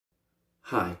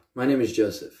Hi, my name is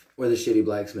Joseph, or the Shitty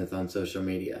Blacksmith on social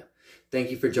media.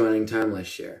 Thank you for joining Timeless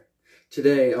Share.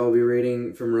 Today I'll be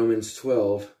reading from Romans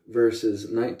 12, verses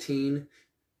 19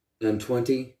 and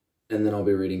 20, and then I'll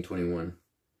be reading 21.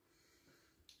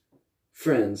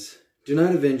 Friends, do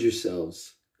not avenge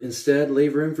yourselves. Instead,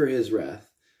 leave room for his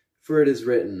wrath. For it is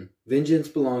written, "Vengeance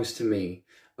belongs to me.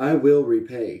 I will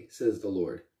repay," says the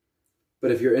Lord.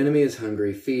 But if your enemy is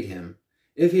hungry, feed him.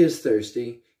 If he is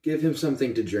thirsty, give him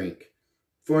something to drink.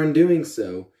 For in doing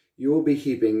so, you will be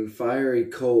heaping fiery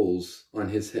coals on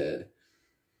his head.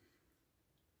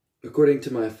 According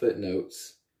to my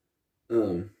footnotes,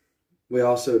 we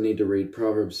also need to read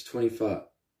Proverbs 25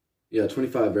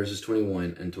 verses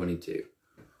 21 and 22.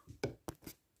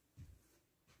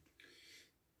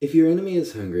 If your enemy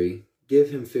is hungry,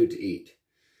 give him food to eat.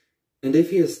 And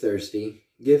if he is thirsty,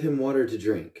 give him water to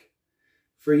drink.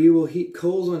 For you will heap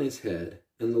coals on his head,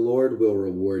 and the Lord will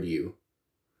reward you.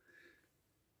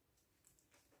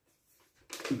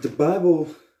 The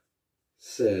Bible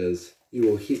says you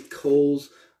will heap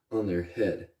coals on their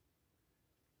head.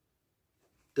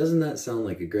 Doesn't that sound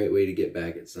like a great way to get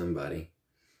back at somebody?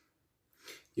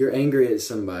 You're angry at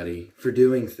somebody for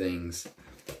doing things,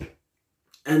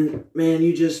 and man,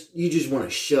 you just want to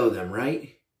show them,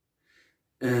 right?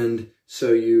 And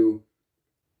so you,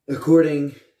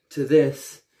 according to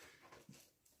this,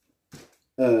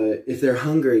 if they're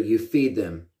hungry, you feed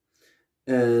them.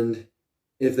 And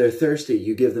if they're thirsty,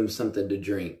 you give them something to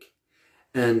drink.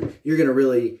 And you're going to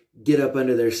really get up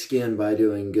under their skin by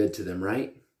doing good to them,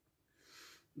 right?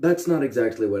 That's not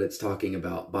exactly what it's talking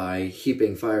about by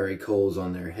heaping fiery coals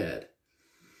on their head.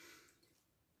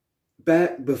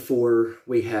 Back before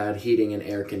we had heating and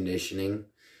air conditioning,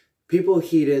 people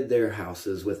heated their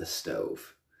houses with a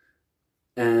stove.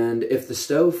 And if the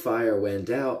stove fire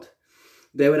went out,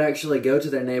 they would actually go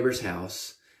to their neighbor's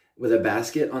house with a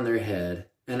basket on their head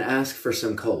and ask for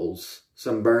some coals,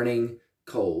 some burning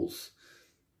coals.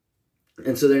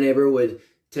 And so their neighbor would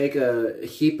take a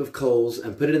heap of coals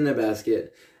and put it in their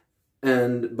basket.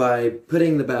 And by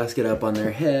putting the basket up on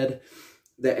their head,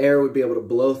 the air would be able to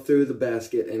blow through the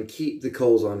basket and keep the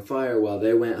coals on fire while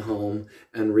they went home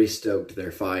and restoked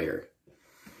their fire.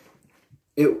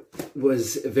 It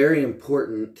was very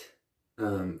important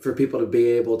for people to be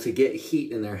able to get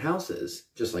heat in their houses,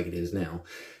 just like it is now.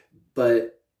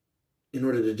 But in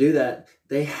order to do that,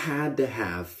 they had to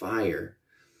have fire.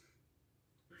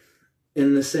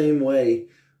 In the same way,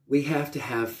 we have to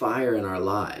have fire in our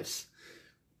lives.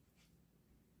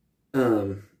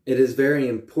 It is very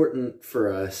important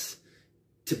for us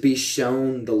to be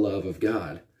shown the love of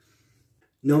God.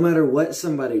 No matter what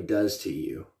somebody does to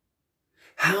you,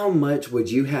 how much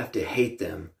would you have to hate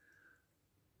them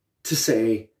to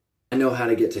say, "I know how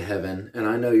to get to heaven, and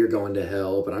I know you're going to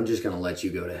hell, but I'm just going to let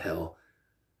you go to hell"?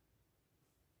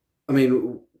 I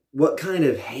mean, what kind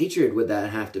of hatred would that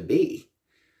have to be?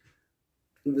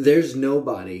 There's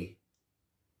nobody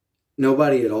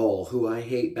at all who I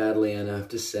hate badly enough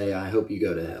to say, "I hope you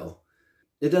go to hell."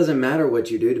 It doesn't matter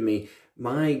what you do to me.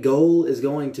 My goal is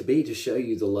going to be to show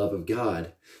you the love of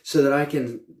God so that I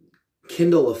can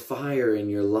kindle a fire in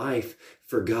your life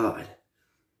for God,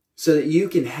 so that you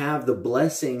can have the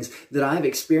blessings that I've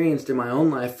experienced in my own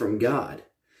life from God,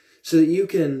 so that you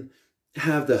can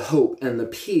have the hope and the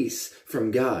peace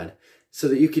from God, so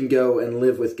that you can go and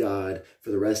live with God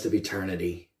for the rest of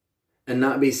eternity and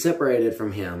not be separated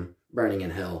from Him, burning in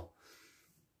hell.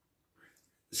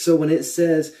 So when it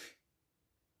says,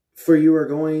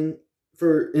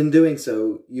 in doing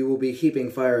so, you will be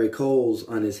heaping fiery coals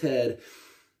on his head,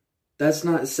 that's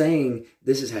not saying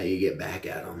this is how you get back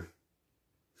at them.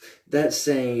 That's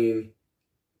saying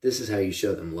this is how you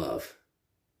show them love.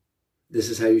 This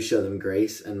is how you show them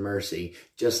grace and mercy,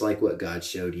 just like what God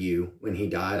showed you when He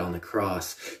died on the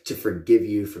cross to forgive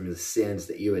you from the sins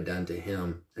that you had done to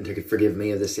Him and to forgive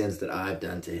me of the sins that I've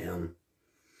done to Him.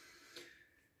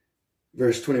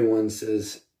 Verse 21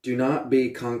 says, "Do not be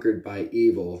conquered by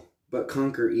evil, but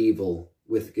conquer evil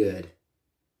with good."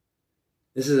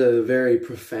 This is a very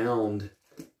profound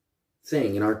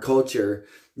thing in our culture.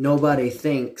 Nobody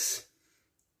thinks,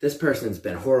 "This person's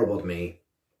been horrible to me,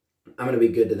 I'm going to be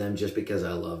good to them just because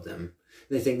I love them."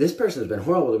 They think, "This person's been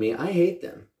horrible to me, I hate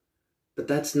them." But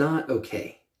that's not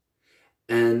okay.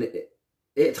 And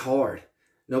it's hard.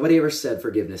 Nobody ever said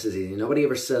forgiveness is easy. Nobody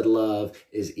ever said love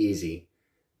is easy.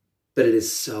 But it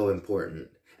is so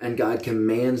important. And God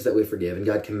commands that we forgive. And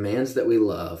God commands that we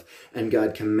love. And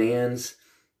God commands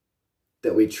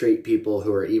that we treat people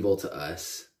who are evil to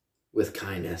us with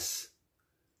kindness,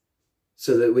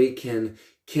 so that we can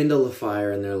kindle a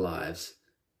fire in their lives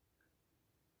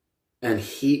and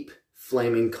heap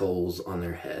flaming coals on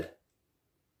their head.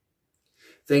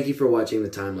 Thank you for watching the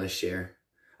Timeless Share.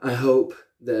 I hope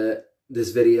that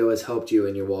this video has helped you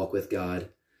in your walk with God.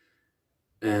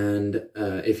 And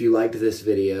if you liked this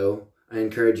video, I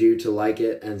encourage you to like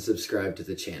it and subscribe to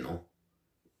the channel.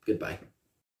 Goodbye.